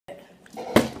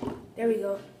There we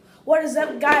go. What is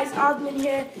up, guys? Osman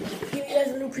here. Give you guys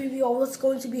a little preview of what's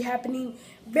going to be happening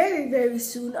very, very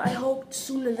soon. I hope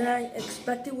sooner than I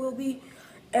expect it will be.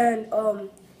 And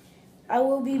I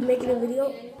will be making a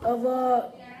video of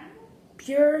a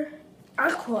pure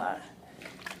aqua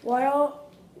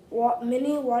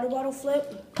mini water bottle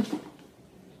flip.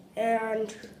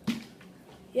 And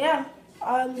yeah,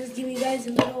 I'm just giving you guys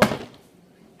a little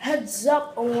heads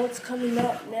up on what's coming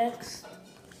up next.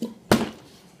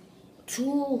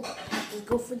 2, let's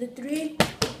go for the 3.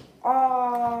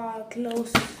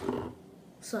 Close.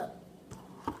 What's up?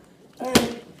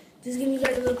 And just giving you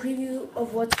guys a little preview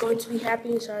of what's going to be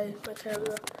happening. Sorry, my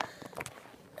camera.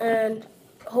 And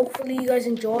hopefully you guys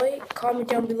enjoy. Comment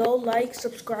down below, like,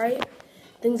 subscribe,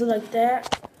 things like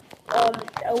that.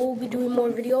 I will be doing more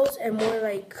videos and more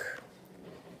like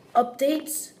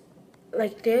updates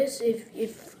like this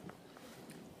if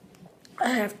I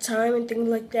have time and things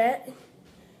like that.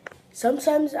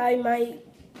 Sometimes I might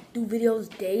do videos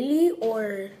daily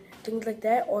or things like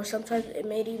that, or sometimes it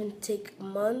may even take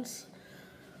months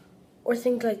or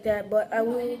things like that, but I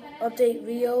will update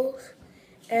videos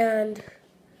and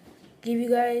give you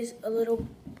guys a little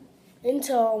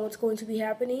intel on what's going to be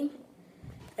happening.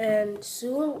 And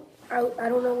soon, I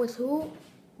don't know with who,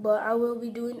 but I will be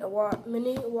doing a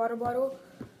mini water bottle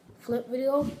flip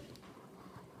video,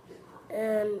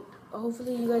 and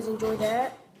hopefully you guys enjoy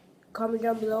that. Comment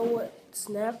down below what's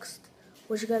next,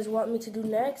 what you guys want me to do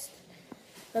next.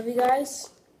 Love you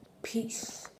guys. Peace.